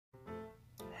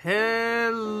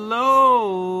Hello,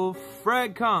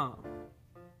 Fragcom.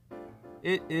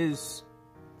 It is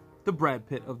the Brad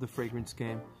Pitt of the fragrance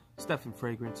game, Stefan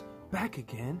Fragrance, back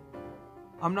again.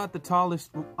 I'm not the tallest,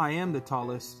 I am the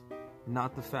tallest,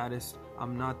 not the fattest,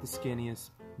 I'm not the skinniest,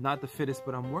 not the fittest,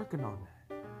 but I'm working on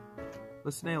that.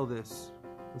 Let's nail this.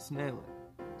 Let's nail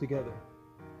it together.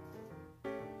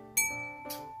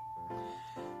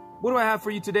 What do I have for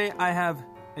you today? I have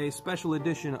a special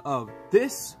edition of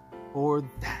this or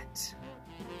that.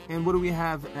 And what do we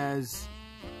have as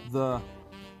the...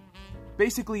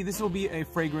 Basically, this will be a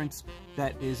fragrance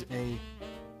that is a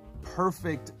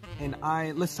perfect... And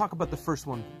let's talk about the first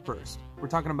one first. We're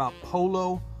talking about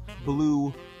Polo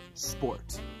Blue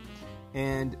Sport.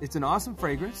 And it's an awesome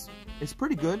fragrance. It's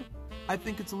pretty good. I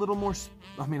think it's a little more...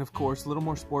 I mean, of course, a little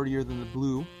more sportier than the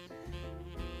blue.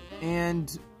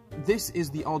 And this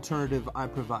is the alternative I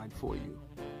provide for you.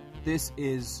 This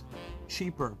is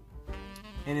cheaper.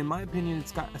 And in my opinion,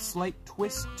 it's got a slight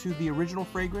twist to the original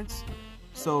fragrance.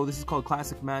 So this is called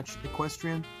Classic Match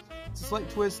Equestrian. It's a slight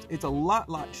twist. It's a lot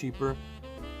cheaper.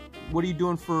 What are you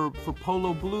doing for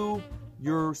Polo Blue?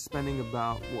 You're spending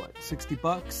about, what, 60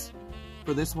 bucks?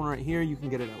 For this one right here, you can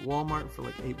get it at Walmart for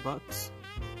like 8 bucks.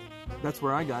 That's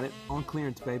where I got it, on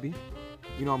clearance, baby.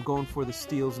 You know, I'm going for the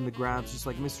steals and the grabs, just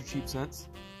like Mr. Cheap Cents.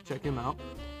 Check him out.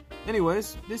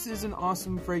 Anyways, this is an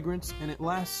awesome fragrance, and it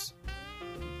lasts...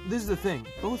 This is the thing,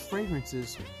 both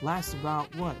fragrances last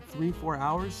about, what, 3-4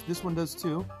 hours? This one does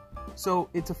too. So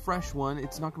it's a fresh one,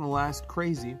 it's not going to last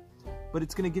crazy, but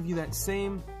it's going to give you that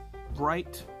same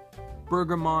bright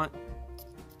bergamot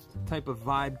type of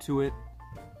vibe to it.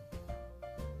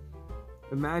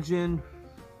 Imagine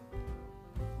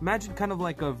kind of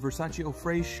like a Versace Eau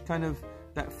Fraiche, kind of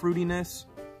that fruitiness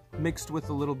mixed with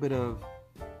a little bit of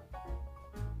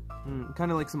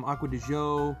kind of like some Acqua di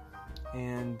Gio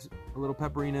and a little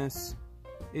pepperiness.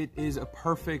 It is a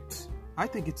perfect, I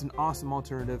think it's an awesome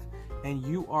alternative, and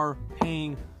you are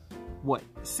paying, what,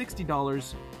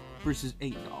 $60 versus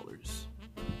 $8.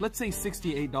 Let's say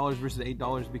 $68 versus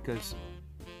 $8 because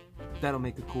that'll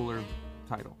make a cooler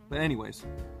title. But anyways,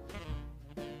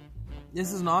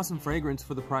 this is an awesome fragrance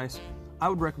for the price. I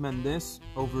would recommend this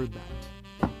over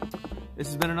that. This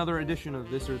has been another edition of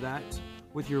This or That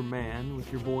with your man,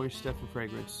 with your boy, Stefan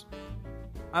Fragrance.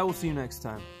 I will see you next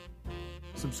time.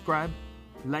 Subscribe,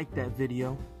 like that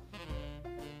video,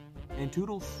 and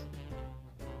toodles.